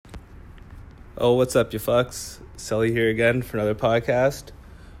Oh, what's up, you fucks? Sully here again for another podcast.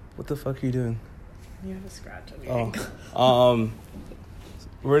 What the fuck are you doing? You have a scratch on your ankle.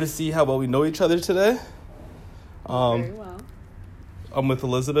 We're to see how well we know each other today. Very well. I'm with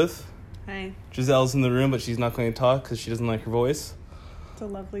Elizabeth. Hi. Giselle's in the room, but she's not going to talk because she doesn't like her voice. It's a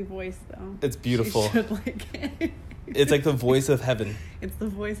lovely voice, though. It's beautiful. She should like it. It's like the voice of heaven. It's the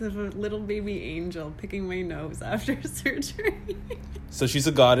voice of a little baby angel picking my nose after surgery. So she's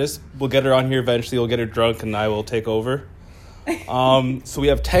a goddess. We'll get her on here eventually. We'll get her drunk and I will take over. So we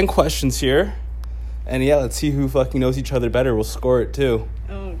have 10 questions here. And yeah, let's see who fucking knows each other better. We'll score it too.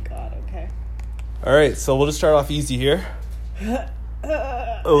 Oh, God, okay. All right, so we'll just start off easy here.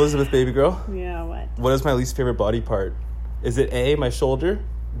 Elizabeth, baby girl. Yeah, what? What is my least favorite body part? Is it A, my shoulder,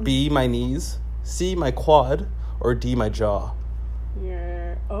 B, my knees, C, my quad, or D, my jaw?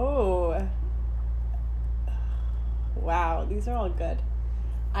 Wow, these are all good.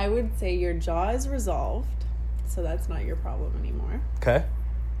 I would say your jaw is resolved, so that's not your problem anymore. Okay.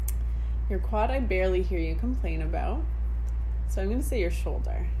 Your quad, I barely hear you complain about, so I'm going to say your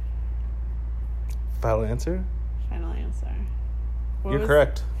shoulder. Final answer? Final answer. You're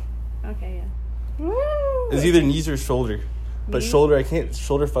correct. Okay, yeah. Woo! It's either knees or shoulder. But Knees?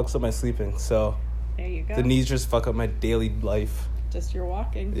 shoulder fucks up my sleeping, so There you go. the knees just fuck up my daily life. Just your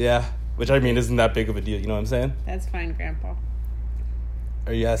walking. Yeah, which I mean isn't that big of a deal, you know what I'm saying? That's fine, Grandpa.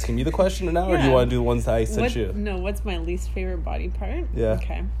 Are you asking me the question now, or do you Yeah. want to do the ones that I sent you? No, what's my least favorite body part? Yeah.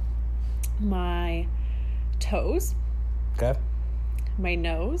 Okay. My toes, Okay, my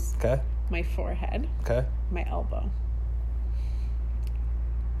nose, okay, my forehead, okay. my elbow.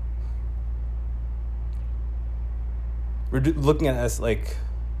 We're looking at it as, like,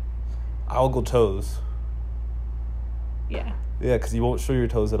 I'll go toes. Yeah. Yeah, because you won't show your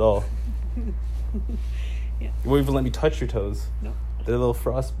toes at all. Yeah. You won't even let me touch your toes. Nope. They're a little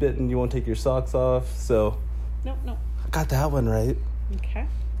frostbitten. You won't take your socks off. So Nope. I got that one right. Okay.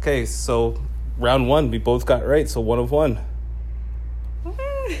 Okay, so round one, we both got right. So 1 of 1.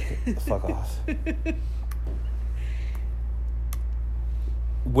 Fuck off.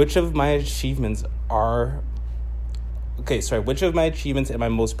 Which of my achievements am I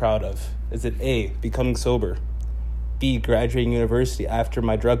most proud of? Is it A, becoming sober, B, graduating university after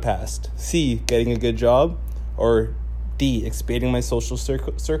my drug passed, C, getting a good job, or D, expanding my social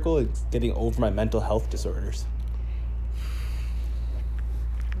circle and getting over my mental health disorders?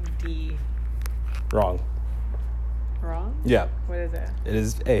 D. Wrong. Wrong? Yeah, What is it? it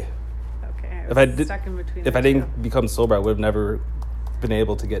is A. Okay. If I did- stuck in between If the I two. didn't become sober, I would have never been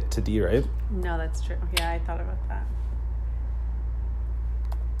able to get to D, right? No, that's true. Yeah, I thought about that.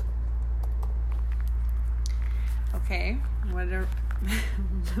 Okay.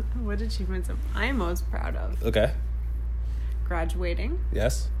 What achievements am I most proud of? Okay. Graduating.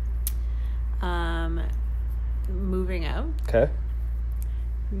 Yes. Moving out. Okay.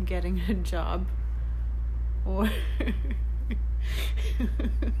 Getting a job. Or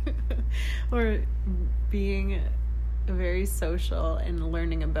being very social and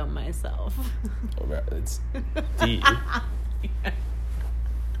learning about myself. It's D.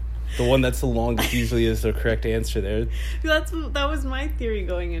 The one that's the longest usually is the correct answer there. That was my theory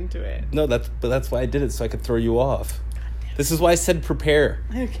going into it. No, that's why I did it, so I could throw you off. This is why I said prepare.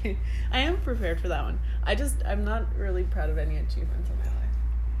 Okay. I am prepared for that one. I'm not really proud of any achievements in my life.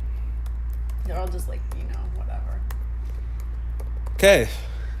 They're all just like, whatever. Okay,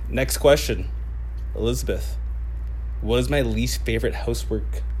 next question. Elizabeth, what is my least favorite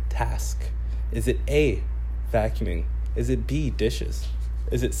housework task? Is it A, vacuuming? Is it B, dishes?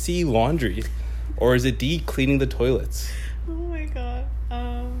 Is it C, laundry? Or is it D, cleaning the toilets? Oh my god.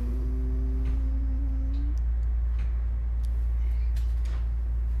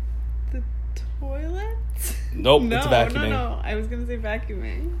 The toilet? Nope, No, it's vacuuming. no. I was gonna say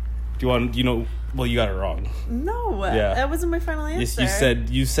vacuuming. Well, you got it wrong. No, Yeah. that wasn't my final answer. Yes,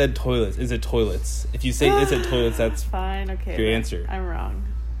 you said toilets. Is it toilets? If you say is it toilets, that's fine. Okay, your then. answer. I'm wrong.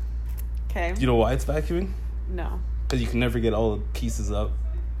 Okay. You know why it's vacuuming? No. Because you can never get all the pieces up.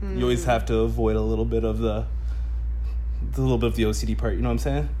 You always have to avoid a little bit of the OCD part. You know what I'm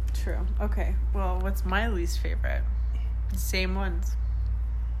saying? True. Okay. Well, what's my least favorite? Same ones.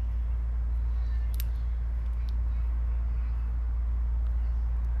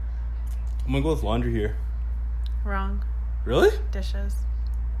 I'm gonna go with laundry here. Wrong. Really? Dishes.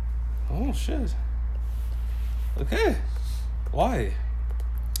 Oh shit. Okay. Why?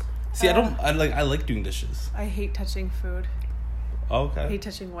 See, I like doing dishes. I hate touching food. Oh, I okay. hate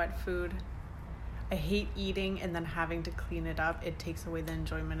touching wet food. I hate eating and then having to clean it up. It takes away the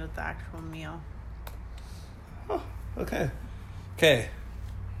enjoyment of the actual meal. Oh, okay. Okay.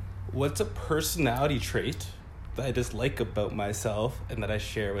 What's a personality trait that I dislike about myself and that I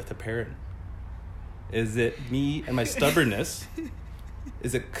share with a parent? Is it me and my stubbornness?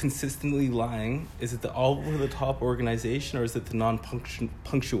 Is it consistently lying? Is it the all-over-the-top organization, or is it the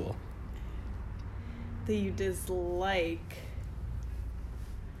non-punctual? That you dislike.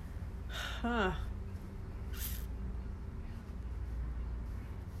 Huh.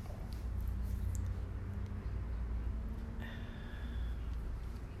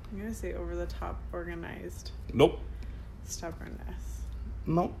 I'm gonna say over the top organized. Nope. Stubbornness.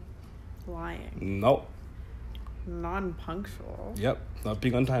 Nope. Lying. Nope. Non-punctual. Yep. Not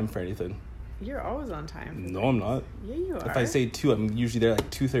being on time for anything. You're always on time. No, I'm not. Yeah, you are. If I say 2, I'm usually there like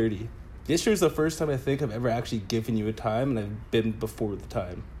 2:30. This year's the first time I think I've ever actually given you a time, and I've been before the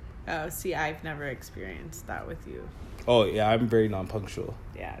time. Oh, see, I've never experienced that with you. Oh, yeah, I'm very non-punctual.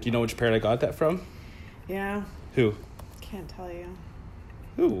 Yeah. Do you know which parent I got that from? Yeah. Who? Can't tell you.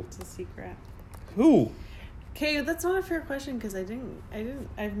 Who? It's a secret. Who? Okay, that's not a fair question because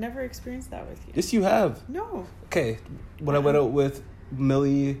I've never experienced that with you. Yes, you have. No. Okay, when I went out with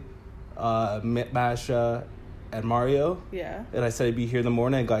Millie, Masha, and Mario, Yeah. and I said I'd be here in the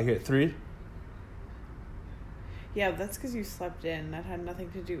morning, I got here at 3. Yeah, that's because you slept in. That had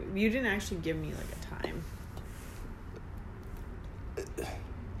nothing to do. You didn't actually give me like a time.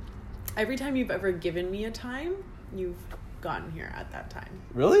 Every time you've ever given me a time, you've gotten here at that time.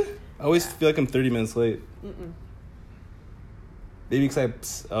 Really? I always Yeah. feel like I'm 30 minutes late. Mm-mm. Maybe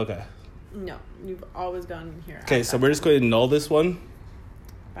because okay. No, you've always gotten here. Okay, so we're just going to null this one.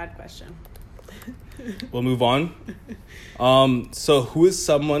 Bad question. We'll move on. So who is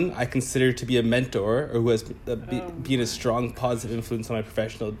someone I consider to be a mentor, or who has been a strong positive influence on my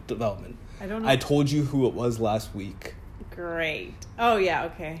professional development? I don't know. I told you who it was last week. Great. Oh, yeah,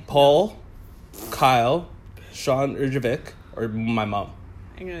 okay. Paul, Kyle, Sean Urjovic, or my mom.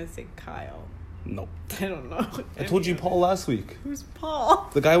 I'm going to say Kyle. Nope. I don't know. I told you Paul last week. Who's Paul?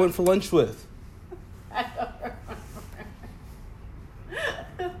 The guy I went for lunch with. I don't remember.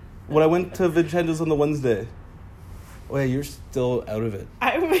 When I went to Vincenzo's on the Wednesday. Oh yeah, you're still out of it.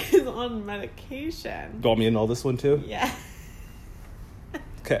 I was on medication. Do you want me in all this one too? Yeah.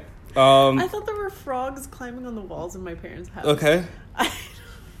 Okay. I thought there were frogs climbing on the walls in my parents' house. Okay.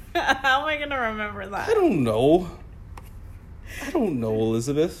 How am I going to remember that? I don't know,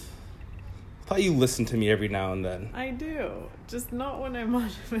 Elizabeth. I thought you listened to me every now and then. I do. Just not when I'm on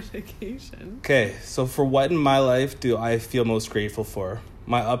medication. Okay, so for what in my life do I feel most grateful for?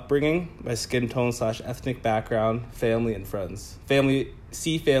 My upbringing, my skin tone / ethnic background, family, and friends. Family,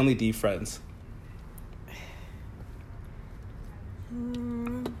 C, family, D, friends.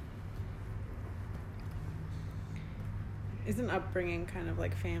 Isn't upbringing kind of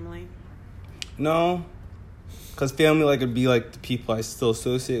like family? No, because family, like, it'd be like the people I still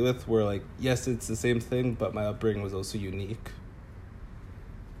associate with, where, like, yes, it's the same thing, but my upbringing was also unique.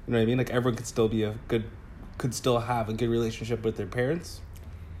 You know what I mean? Like, everyone could still have a good relationship with their parents,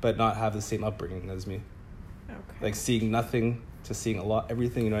 but not have the same upbringing as me. Okay. Like, seeing nothing to seeing a lot,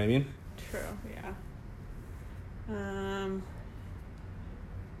 everything, you know what I mean? True, yeah.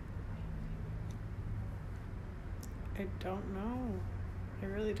 I don't know. I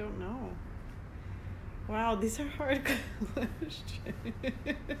really don't know. Wow, these are hard questions.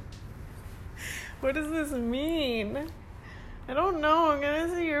 What does this mean? I don't know. I'm gonna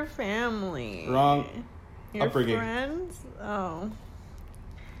say your family. Wrong. Your Upbringing. friends? Oh.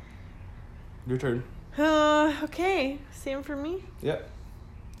 Your turn. Okay. Same for me? Yeah.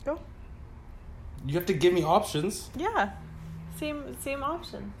 Go. You have to give me options. Yeah. Same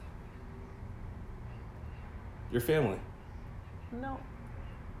option. Your family. No.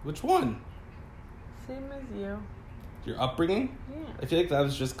 Which one? Same as you. Your upbringing? Yeah. I feel like that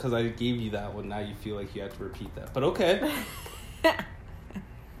was just because I gave you that one. Now you feel like you have to repeat that. But okay.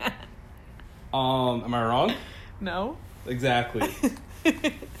 Am I wrong? No. Exactly.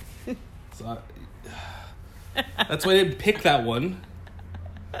 So that's why I didn't pick that one.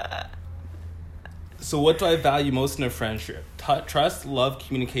 So what do I value most in a friendship? Trust, love,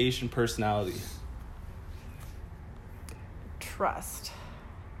 communication, personality. Trust.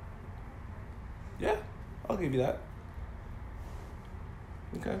 Yeah, I'll give you that.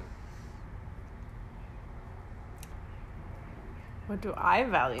 Okay. What do I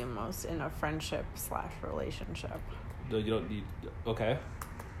value most in a friendship / relationship? No, you don't need... Okay.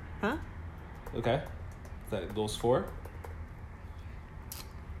 Huh? Okay. Is that those 4?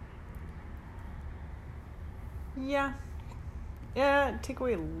 Yeah. Yeah, take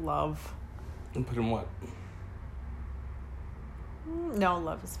away love. And put in what? No,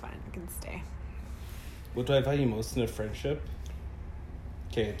 love is fine. It can stay. What do I value most in a friendship?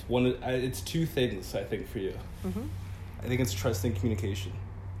 Okay, it's two things, I think, for you. Mm-hmm. I think it's trust and communication.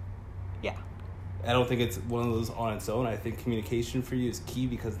 Yeah. I don't think it's one of those on its own. I think communication for you is key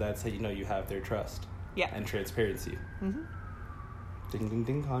because that's how you know you have their trust. Yeah. And transparency. Mm-hmm. Ding, ding,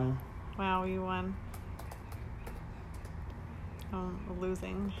 ding, Connor. Wow, you won.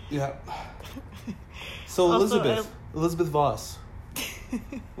 Losing. Yeah. So Also, Elizabeth Voss.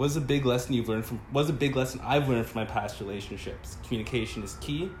 What's a big lesson I've learned from my past relationships? Communication is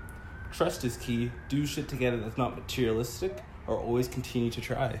key. Trust is key. Do shit together that's not materialistic, or always continue to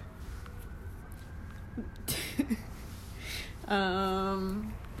try.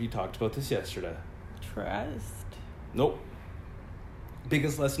 We talked about this yesterday. Trust. Nope.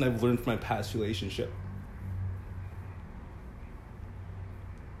 Biggest lesson I've learned from my past relationship.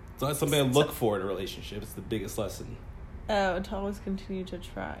 So that's something I look for in a relationship. It's the biggest lesson. Oh, to always continue to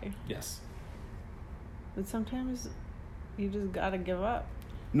try. Yes. But sometimes you just gotta give up.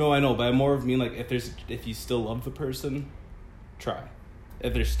 No, I know, but I more of mean like if you still love the person, try.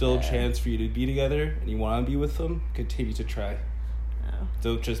 If there's still a chance for you to be together and you want to be with them, continue to try. Oh.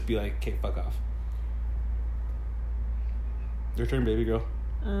 Don't just be like, okay, fuck off. Your turn, baby girl.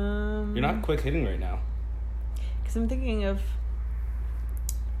 You're not quick hitting right now. Because I'm thinking of...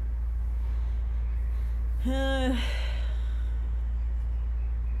 Yeah,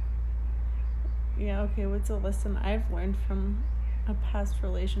 okay, what's a lesson I've learned from a past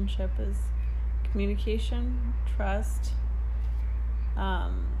relationship is communication, trust,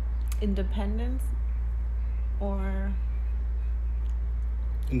 independence, or...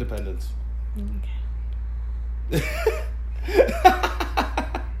 Independence. Okay.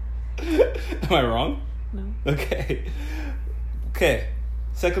 Am I wrong? No. Okay.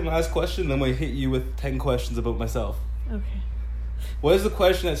 Second last question, then we hit you with 10 questions about myself. Okay. What is the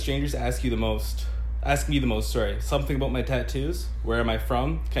question that strangers ask me the most? Something about my tattoos? Where am I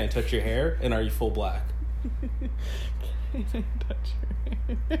from? Can I touch your hair? And are you full black? Can I touch her?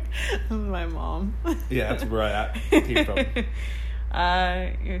 This is my mom. Yeah, that's where I came from.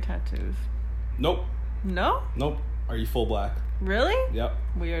 Your tattoos. Nope. No? Nope. Are you full black? Really? Yep.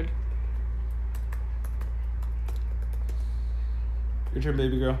 Weird. Your turn,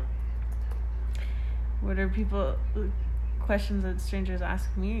 baby girl. What are questions that strangers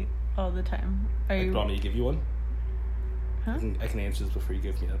ask me all the time? Do you want me to give you one? Huh? I can answer this before you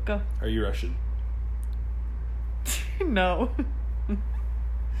give me that. Go. Are you Russian? No.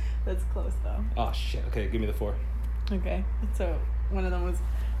 That's close though. Oh shit. Okay, give me the 4. Okay. So one of them was,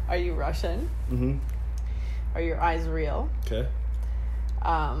 are you Russian? Mm-hmm. Are your eyes real? Okay.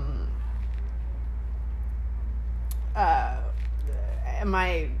 Am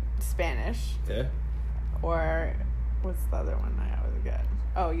I Spanish? Okay. Or what's the other one I always get?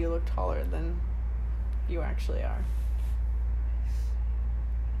 Oh, you look taller than you actually are.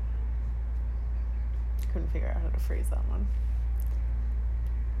 Couldn't figure out how to phrase that one.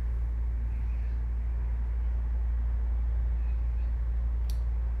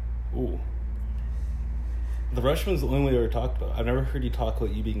 Ooh. The Russian one's the only one we ever talked about. I've never heard you talk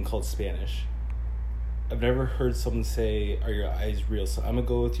about you being called Spanish. I've never heard someone say, are your eyes real? So I'm going to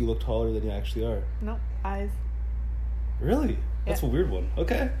go with you look taller than you actually are. Nope, eyes. Really? That's a weird one.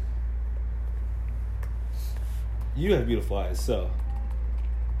 Okay. You have beautiful eyes, so.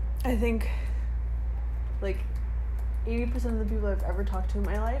 I think, 80% of the people I've ever talked to in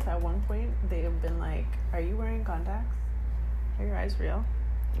my life, at one point, they have been like, are you wearing contacts? Are your eyes real?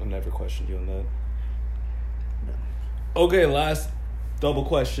 I've never questioned you on that. Okay, last double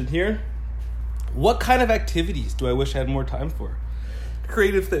question here. What kind of activities do I wish I had more time for?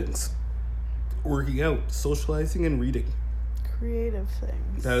 Creative things. Working out, socializing, and reading. Creative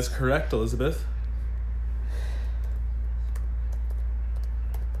things. That is correct, Elizabeth.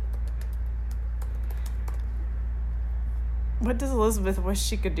 What does Elizabeth wish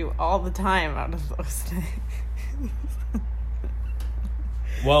she could do all the time out of those things?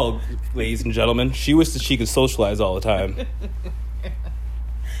 Well, ladies and gentlemen, she wishes she could socialize all the time.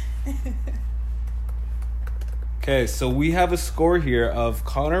 Okay, so we have a score here of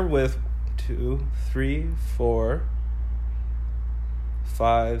Connor with 2, 3, 4,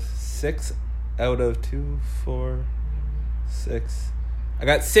 5, 6 out of 2, 4, 6. I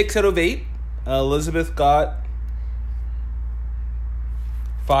got 6 out of 8. Elizabeth got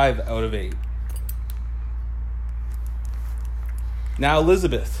 5 out of 8. Now,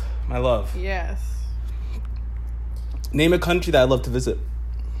 Elizabeth, my love. Yes. Name a country that I'd love to visit.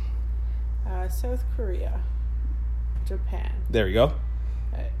 South Korea. Japan. There we go.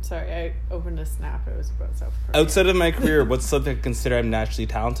 Sorry, I opened a snap. It was about South Korea. Outside of my career, what's something I consider I'm naturally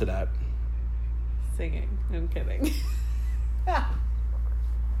talented at? Singing. I'm kidding.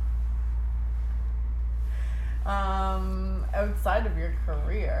 Outside of your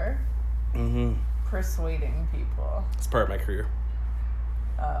career, Mm-hmm. persuading people. It's part of my career.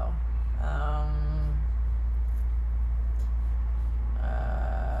 Oh.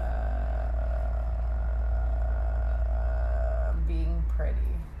 Being pretty.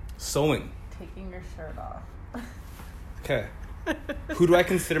 Sewing. Taking your shirt off. Okay. Who do I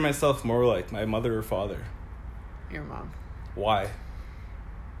consider myself more like, my mother or father? Your mom. Why?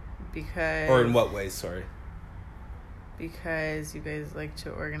 Because... Or in what way, sorry? Because you guys like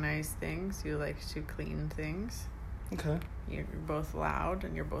to organize things. You like to clean things. Okay. You're both loud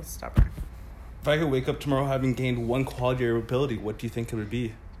and you're both stubborn. If I could wake up tomorrow having gained one quality or ability, what do you think it would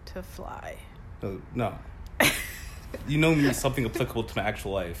be? To fly. No. You know me, something applicable to my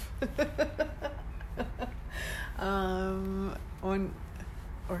actual life. Or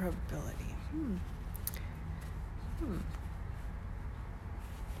ability.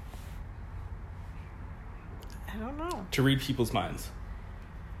 I don't know. To read people's minds.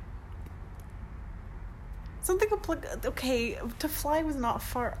 Something okay, to fly was not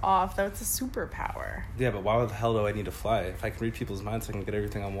far off. That's a superpower. Yeah, but why the hell do I need to fly? If I can read people's minds, I can get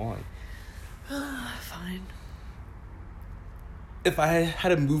everything I want. Fine. If I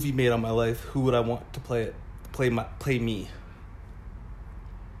had a movie made on my life, who would I want to play it? Play me?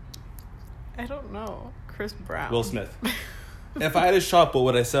 I don't know. Chris Brown. Will Smith. If I had a shop, what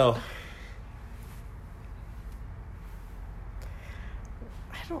would I sell?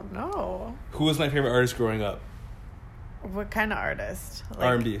 I don't know. Who was my favorite artist growing up? What kind of artist? Like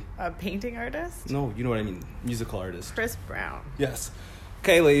R&B. A painting artist? No, you know what I mean. Musical artist. Chris Brown. Yes.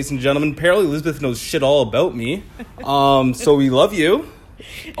 Okay, ladies and gentlemen. Apparently Elizabeth knows shit all about me. So we love you.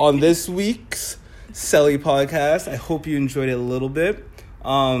 On this week's Selly podcast, I hope you enjoyed it a little bit.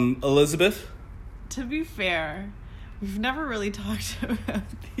 Elizabeth? To be fair, we've never really talked about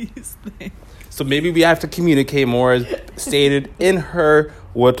these things. So maybe we have to communicate more, as stated in her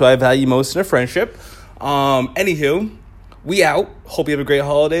What Do I Value Most in a Friendship. Anywho, we out. Hope you have a great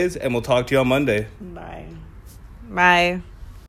holidays, and we'll talk to you on Monday. Bye. Bye.